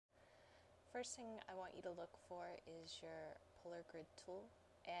First thing I want you to look for is your polar grid tool,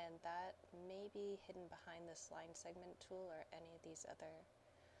 and that may be hidden behind this line segment tool or any of these other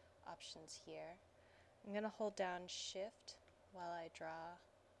options here. I'm going to hold down Shift while I draw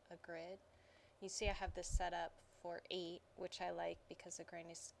a grid. You see I have this set up for 8, which I like because a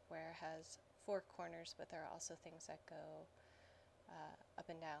granny square has 4 corners, but there are also things that go up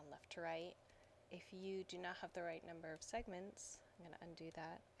and down, left to right. If you do not have the right number of segments, I'm going to undo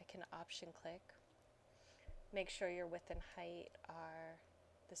that. I can option click. Make sure your width and height are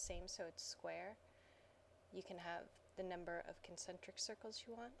the same so it's square. You can have the number of concentric circles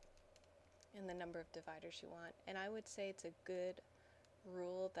you want and the number of dividers you want. And I would say it's a good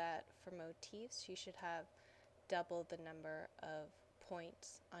rule that for motifs you should have double the number of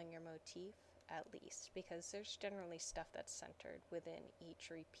points on your motif at least, because there's generally stuff that's centered within each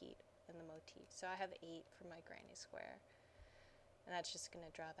repeat in the motif. So I have 8 for my granny square, and that's just going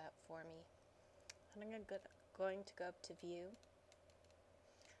to draw that for me. And I'm going to go up to View,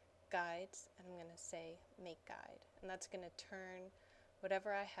 Guides, and I'm going to say Make Guide. And that's going to turn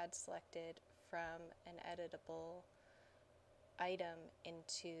whatever I had selected from an editable item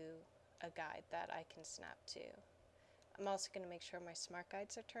into a guide that I can snap to. I'm also going to make sure my smart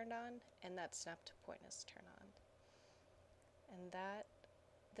guides are turned on and that snap to point is turned on. And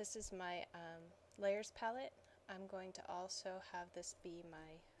this is my layers palette. I'm going to also have this be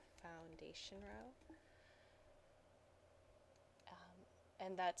my foundation row.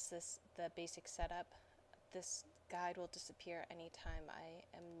 And that's the basic setup. This guide will disappear anytime I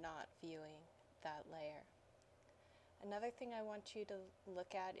am not viewing that layer. Another thing I want you to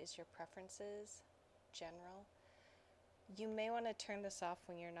look at is your preferences, general. You may want to turn this off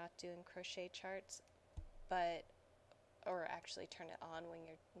when you're not doing crochet charts, or actually turn it on when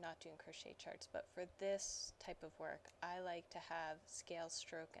you're not doing crochet charts, but for this type of work I like to have scale,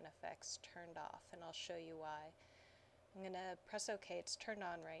 stroke, and effects turned off, and I'll show you why. I'm going to press OK. It's turned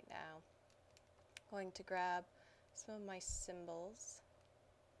on right now. I'm going to grab some of my symbols.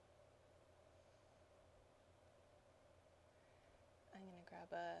 I'm going to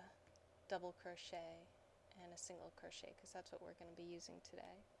grab a double crochet and a single crochet because that's what we're going to be using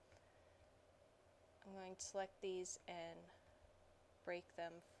today. I'm going to select these and break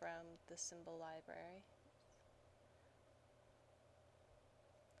them from the symbol library.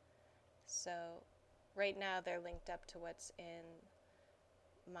 So right now they're linked up to what's in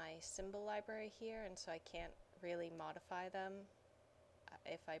my symbol library here, and so I can't really modify them.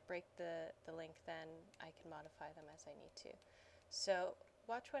 If I break the link, then I can modify them as I need to. So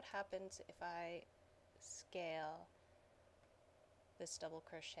watch what happens if I scale this double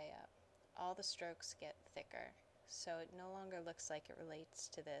crochet up. All the strokes get thicker, so it no longer looks like it relates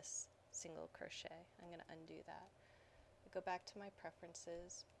to this single crochet. I'm going to undo that. I go back to my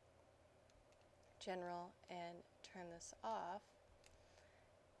preferences, general, and turn this off.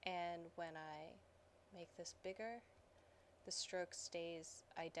 And when I make this bigger, the stroke stays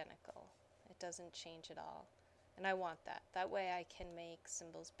identical. It doesn't change at all. And I want that. That way I can make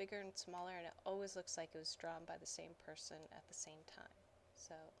symbols bigger and smaller, and it always looks like it was drawn by the same person at the same time.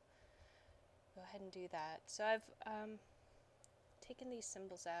 So go ahead and do that. So I've taken these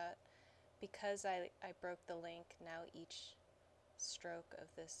symbols out. Because I broke the link, now each stroke of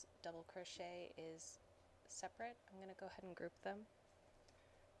this double crochet is separate. I'm going to go ahead and group them.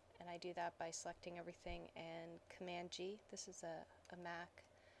 And I do that by selecting everything and Command G. This is a Mac.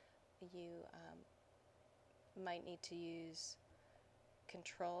 You might need to use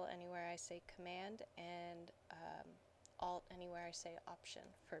Control anywhere I say Command, and Alt anywhere I say Option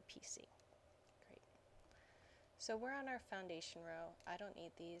for PC. Great. So we're on our foundation row. I don't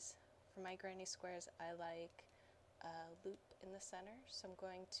need these. For my granny squares, I like a loop in the center, so I'm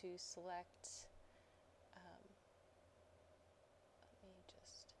going to select, let me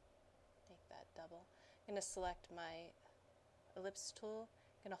just make that double. I'm going to select my ellipse tool.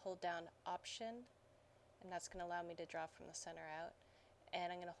 I'm going to hold down Option, and that's going to allow me to draw from the center out.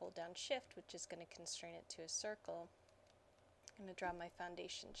 And I'm going to hold down Shift, which is going to constrain it to a circle. I'm going to draw my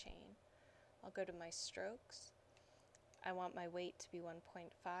foundation chain. I'll go to my strokes. I want my weight to be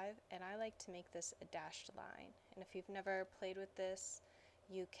 1.5, and I like to make this a dashed line. And if you've never played with this,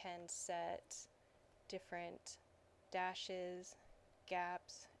 you can set different dashes,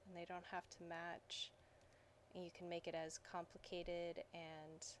 gaps, and they don't have to match. And you can make it as complicated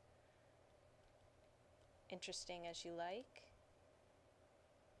and interesting as you like.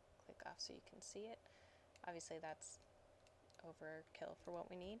 Click off so you can see it. Obviously that's overkill for what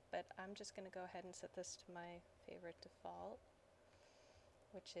we need, but I'm just going to go ahead and set this to my favorite default,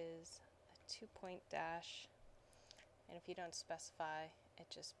 which is a 2-point dash. And if you don't specify it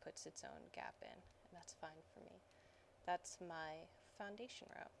just puts its own gap in, and that's fine for me. That's my foundation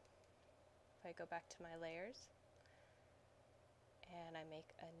row. If I go back to my layers and I make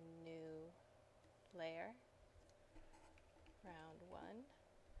a new layer, round 1,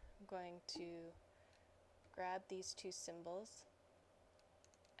 I'm going to grab these two symbols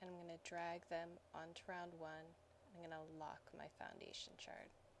and I'm going to drag them onto round 1. I'm going to lock my foundation chart.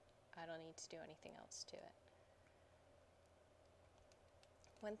 I don't need to do anything else to it.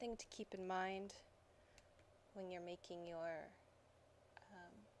 One thing to keep in mind when you're making your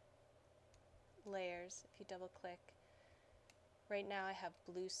layers, if you double click, right now I have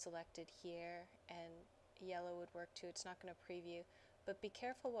blue selected here and yellow would work too. It's not going to preview, but be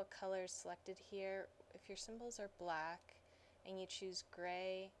careful what color is selected here. If your symbols are black and you choose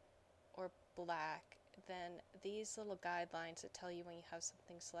gray or black, then these little guidelines that tell you when you have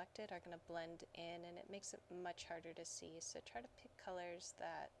something selected are going to blend in, and it makes it much harder to see. So try to pick colors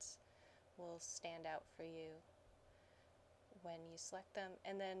that will stand out for you when you select them,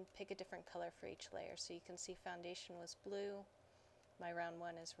 and then pick a different color for each layer. So you can see foundation was blue, my round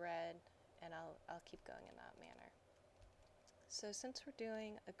 1 is red, and I'll keep going in that manner. So since we're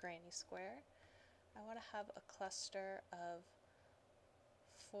doing a granny square, I want to have a cluster of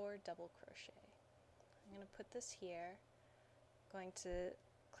 4 double crochet. I'm going to put this here, going to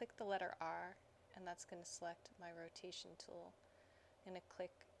click the letter R, and that's going to select my rotation tool. I'm going to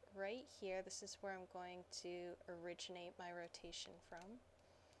click right here. This is where I'm going to originate my rotation from.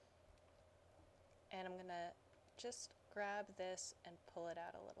 And I'm going to just grab this and pull it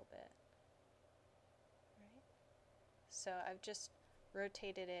out a little bit. Right? So I've just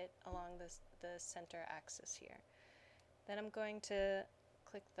rotated it along the center axis here. Then I'm going to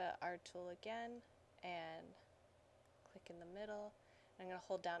click the R tool again and click in the middle. I'm going to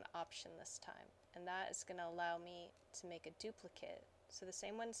hold down Option this time, and that is going to allow me to make a duplicate. So the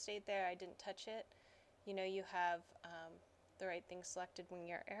same one stayed there, I didn't touch it. You know you have the right thing selected when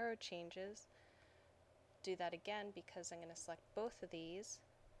your arrow changes. Do that again, because I'm going to select both of these.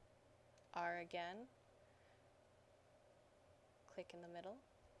 R again, click in the middle,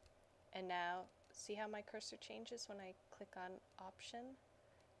 and now see how my cursor changes when I click on Option?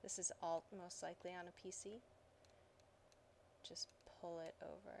 This is Alt, most likely on a PC. Just pull it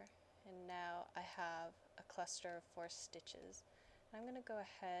over, and now I have a cluster of 4 stitches. I'm going to go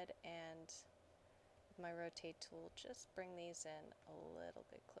ahead and, with my rotate tool, just bring these in a little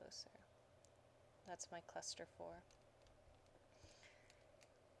bit closer. That's my cluster 4.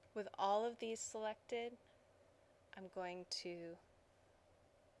 With all of these selected, I'm going to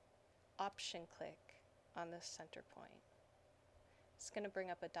Option click on the center point. It's going to bring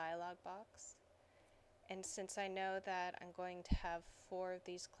up a dialog box. And since I know that I'm going to have 4 of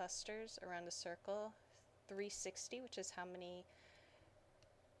these clusters around a circle, 360, which is how many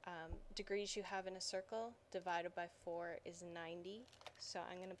degrees you have in a circle, divided by 4 is 90. So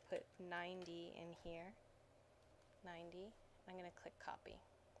I'm going to put 90 in here. 90. I'm going to click copy.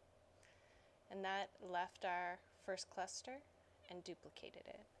 And that left our first cluster and duplicated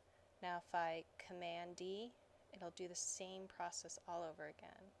it. Now if I Command D, it'll do the same process all over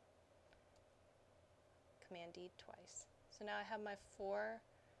again. Command D twice. So now I have my 4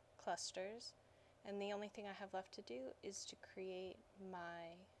 clusters, and the only thing I have left to do is to create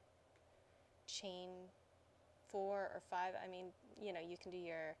my chain 4 or 5. I mean, you know, you can do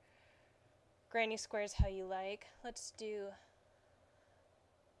your granny squares how you like. Let's do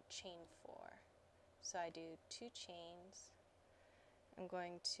chain 4. So I do 2 chains. I'm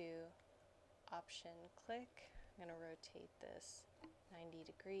going to Option click. I'm going to rotate this 90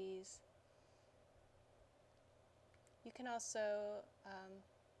 degrees. You can also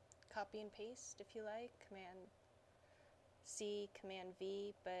copy and paste if you like, Command C, Command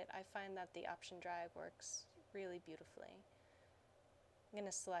V, but I find that the Option drag works really beautifully. I'm going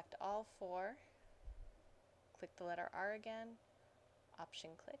to select all 4, click the letter R again,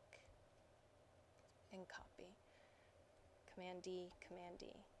 Option click, and copy. Command D, Command D.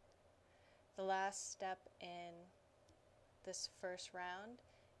 The last step in this first round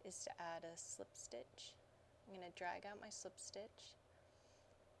is to add a slip stitch. I'm going to drag out my slip stitch.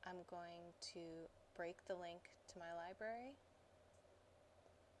 I'm going to break the link to my library.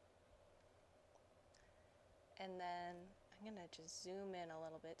 And then I'm going to just zoom in a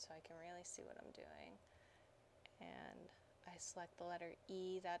little bit so I can really see what I'm doing. And I select the letter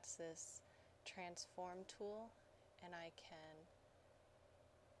E, that's this transform tool, and I can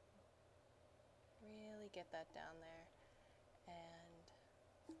really get that down there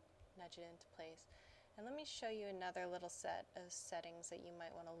and nudge it into place. And let me show you another little set of settings that you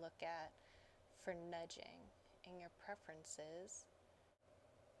might want to look at for nudging in your preferences.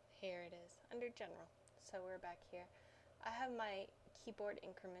 Here it is, under General. So we're back here. I have my keyboard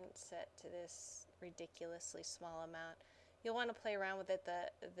increment set to this ridiculously small amount. You'll want to play around with it.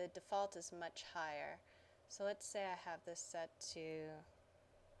 The default is much higher. So let's say I have this set to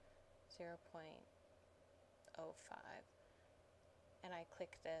 0.05 and I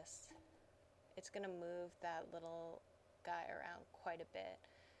click this. It's going to move that little guy around quite a bit.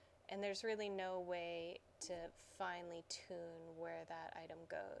 And there's really no way to finely tune where that item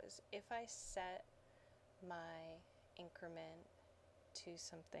goes. If I set my increment to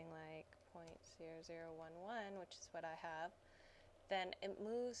something like 0.0011, which is what I have, then it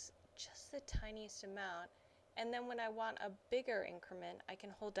moves just the tiniest amount. And then when I want a bigger increment, I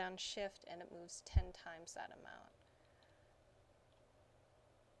can hold down Shift and it moves 10 times that amount.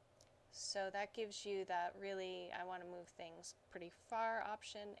 So that gives you that really, I want to move things pretty far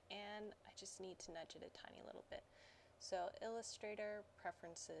option, and I just need to nudge it a tiny little bit. So Illustrator,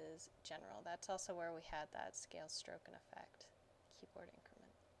 Preferences, General. That's also where we had that scale, stroke, and effect. Keyboard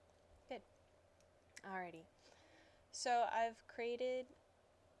increment. Good. Alrighty. So I've created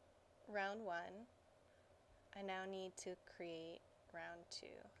round 1. I now need to create round 2.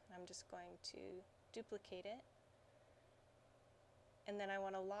 I'm just going to duplicate it. And then I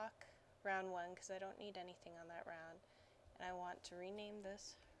want to lock round 1 because I don't need anything on that round. And I want to rename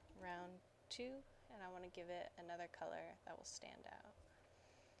this round 2, and I want to give it another color that will stand out.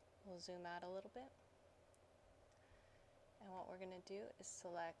 We'll zoom out a little bit. And what we're going to do is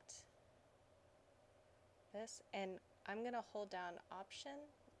select this, and I'm going to hold down Option.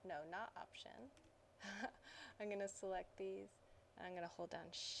 No, not Option. I'm going to select these, and I'm going to hold down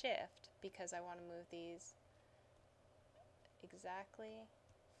Shift because I want to move these exactly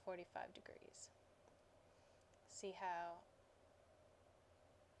 45 degrees. See how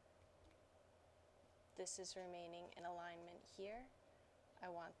this is remaining in alignment here? I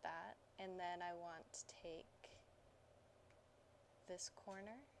want that. And then I want to take this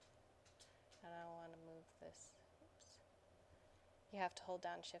corner and I want to move this. Oops. You have to hold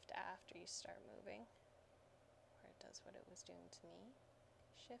down Shift after you start moving, or it does what it was doing to me.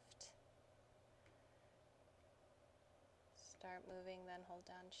 Shift. Start moving, then hold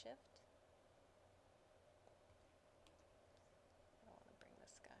down Shift. I don't want to bring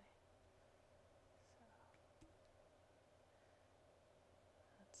this guy. So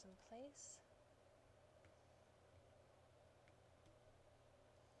that's in place.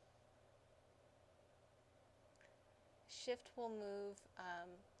 Shift will move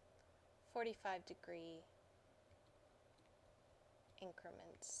 45-degree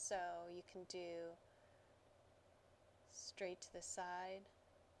increments. So you can do straight to the side,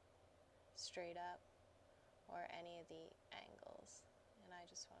 straight up, or any of the angles. And I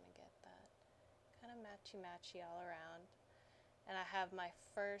just want to get that kind of matchy-matchy all around. And I have my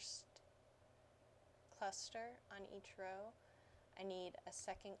first cluster on each row. I need a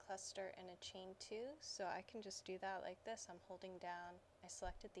second cluster and a chain 2, so I can just do that like this. I'm holding down, I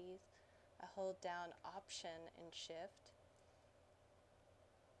selected these, I hold down Option and Shift.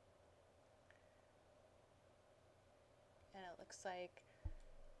 And it looks like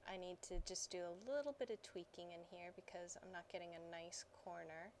I need to just do a little bit of tweaking in here because I'm not getting a nice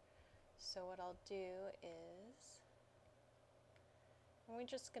corner. So what I'll do is, and we're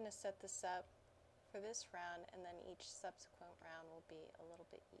just going to set this up for this round, and then each subsequent round will be a little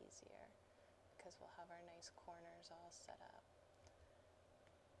bit easier because we'll have our nice corners all set up.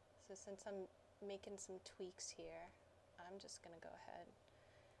 So since I'm making some tweaks here, I'm just going to go ahead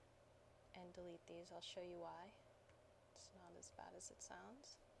and delete these. I'll show you why. It's not as bad as it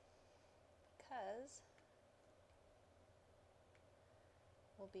sounds, because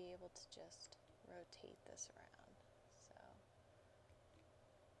we'll be able to just rotate this around. So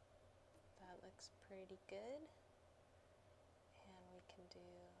that looks pretty good. And we can do,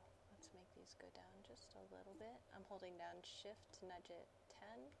 let's make these go down just a little bit. I'm holding down Shift to nudge it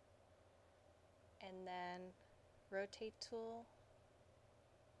 10. And then Rotate tool,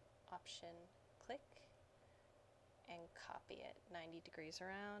 Option, click, and copy it 90 degrees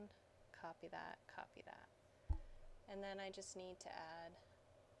around. Copy that, copy that. And then I just need to add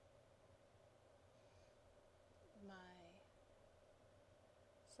my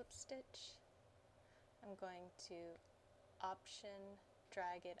slip stitch. I'm going to Option,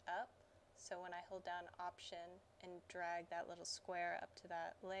 drag it up. So when I hold down Option and drag that little square up to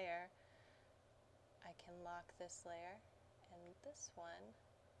that layer, I can lock this layer, and this one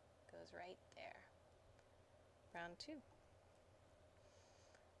goes right there. Round 2. And,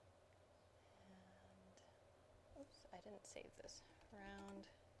 oops, I didn't save this. Round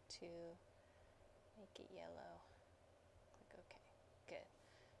 2, make it yellow. Click OK. Good.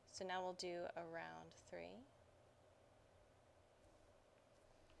 So now we'll do a round 3.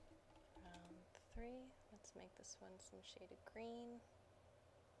 Round 3. Let's make this one some shaded green.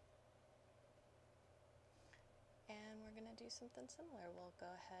 And we're going to do something similar. We'll go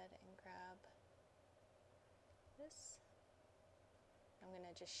ahead and grab this. I'm going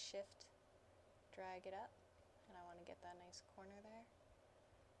to just shift, drag it up, and I want to get that nice corner there.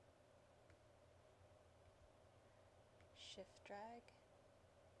 Shift, drag.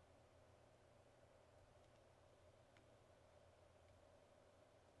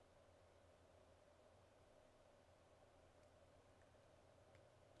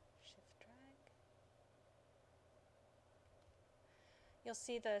 Shift, drag. You'll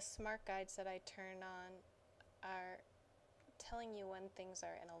see the smart guides that I turn on are telling you when things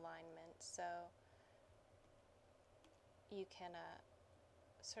are in alignment, so you can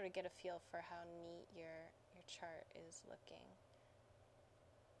sort of get a feel for how neat your chart is looking.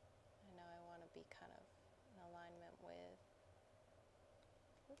 I know I want to be kind of in alignment with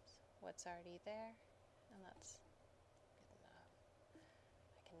what's already there, and that's good enough.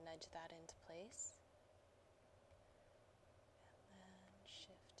 I can nudge that into place, and then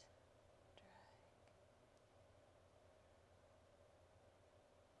shift, drag.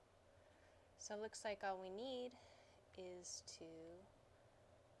 So it looks like all we need is to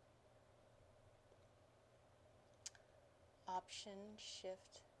Option,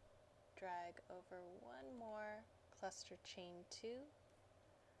 Shift, drag over one more cluster chain 2, and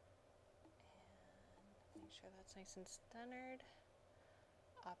make sure that's nice and centered.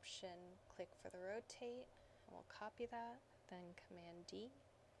 Option, click for the rotate, and we'll copy that, then Command D,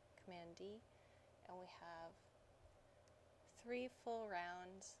 and we have 3 full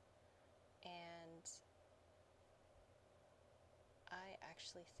rounds, and I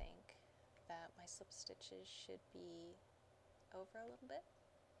actually think that my slip stitches should be over a little bit.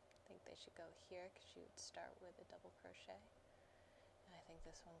 I think they should go here because you would start with a double crochet, and I think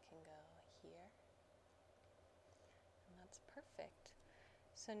this one can go here, and that's perfect.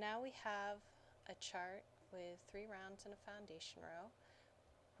 So now we have a chart with 3 rounds and a foundation row.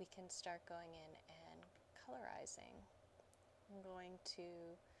 We can start going in and colorizing. I'm going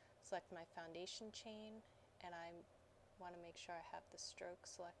to select my foundation chain, and I want to make sure I have the stroke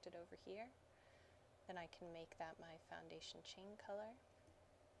selected over here. Then I can make that my foundation chain color.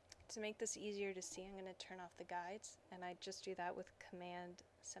 To make this easier to see, I'm going to turn off the guides, and I just do that with Command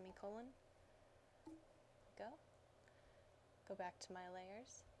semicolon. Go back to my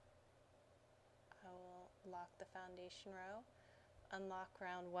layers. I will lock the foundation row, unlock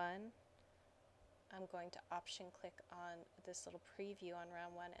round 1. I'm going to option click on this little preview on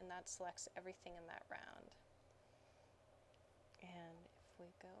round 1, and that selects everything in that round. And if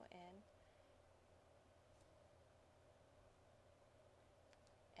we go in,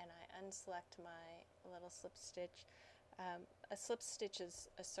 and I unselect my little slip stitch. A slip stitch is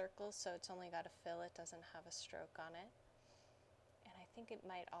a circle, so it's only got a fill, it doesn't have a stroke on it. And I think it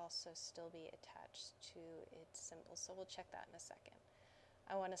might also still be attached to its symbol, so we'll check that in a second.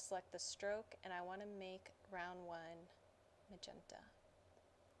 I want to select the stroke, and I want to make round 1 magenta.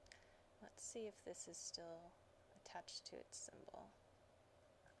 Let's see if this is still attached to its symbol.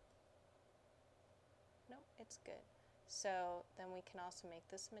 Nope, it's good. So then we can also make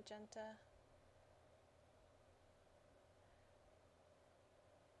this magenta.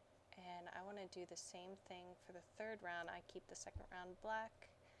 And I want to do the same thing for the 3rd round. I keep the 2nd round black.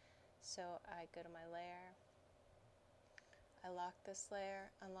 So I go to my layer. I lock this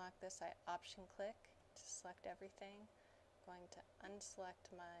layer, unlock this, I option click to select everything. I'm going to unselect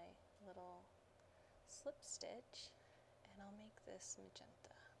my little slip stitch, and I'll make this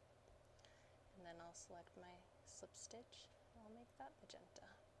magenta. And then I'll select my slip stitch, and I'll make that magenta.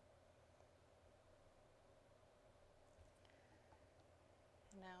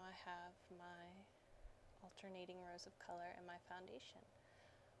 And now I have my alternating rows of color in my foundation.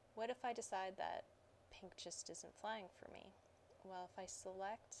 What if I decide that pink just isn't flying for me? Well, if I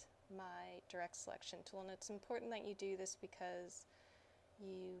select my direct selection tool, and it's important that you do this because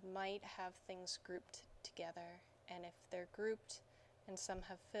you might have things grouped together, and if they're grouped and some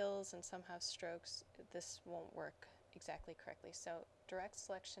have fills and some have strokes, this won't work exactly correctly. So direct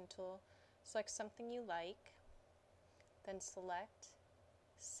selection tool, select something you like, then select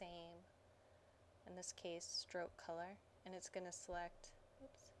same, in this case stroke color, and it's going to select,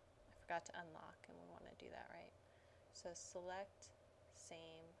 oops, I forgot to unlock, and we want to do that right. So select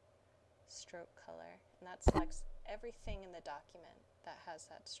same stroke color, and that selects everything in the document that has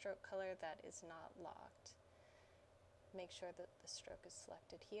that stroke color that is not locked. Make sure that the stroke is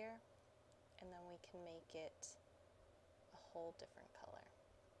selected here, and then we can make it a whole different color.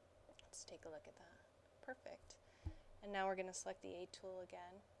 take a look at that. Perfect. And now we're going to select the A tool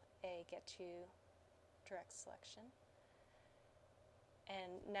again. A, get to direct selection.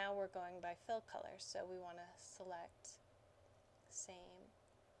 And now we're going by fill color, so we want to select same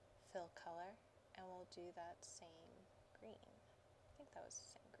fill color, and we'll do that same green. I think that was the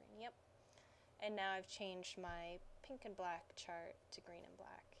same green, yep. And now I've changed my pink and black chart to green and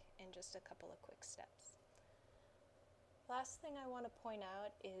black in just a couple of quick steps. Last thing I want to point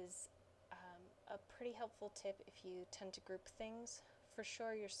out is a pretty helpful tip if you tend to group things. For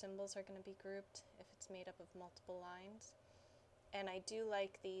sure your symbols are going to be grouped if it's made up of multiple lines. And I do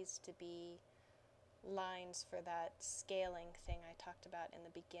like these to be lines for that scaling thing I talked about in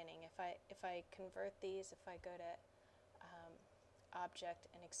the beginning. If I convert these, if I go to Object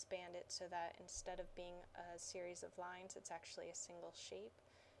and expand it so that instead of being a series of lines, it's actually a single shape,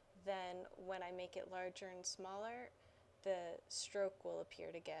 then when I make it larger and smaller, the stroke will appear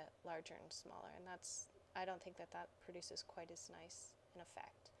to get larger and smaller, and I don't think that produces quite as nice an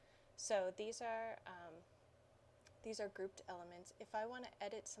effect. So these are grouped elements. If I want to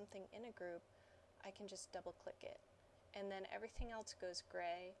edit something in a group, I can just double click it, and then everything else goes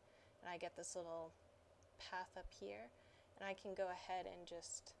gray, and I get this little path up here, and I can go ahead and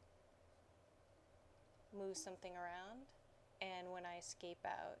just move something around, and when I escape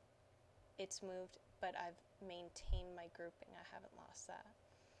out, it's moved, but I've maintained my grouping. I haven't lost that.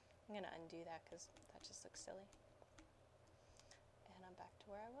 I'm going to undo that because that just looks silly. And I'm back to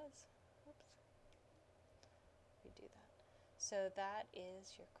where I was. Oops. Redo that. So that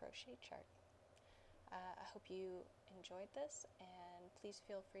is your crochet chart. I hope you enjoyed this, and please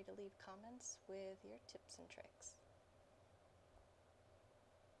feel free to leave comments with your tips and tricks.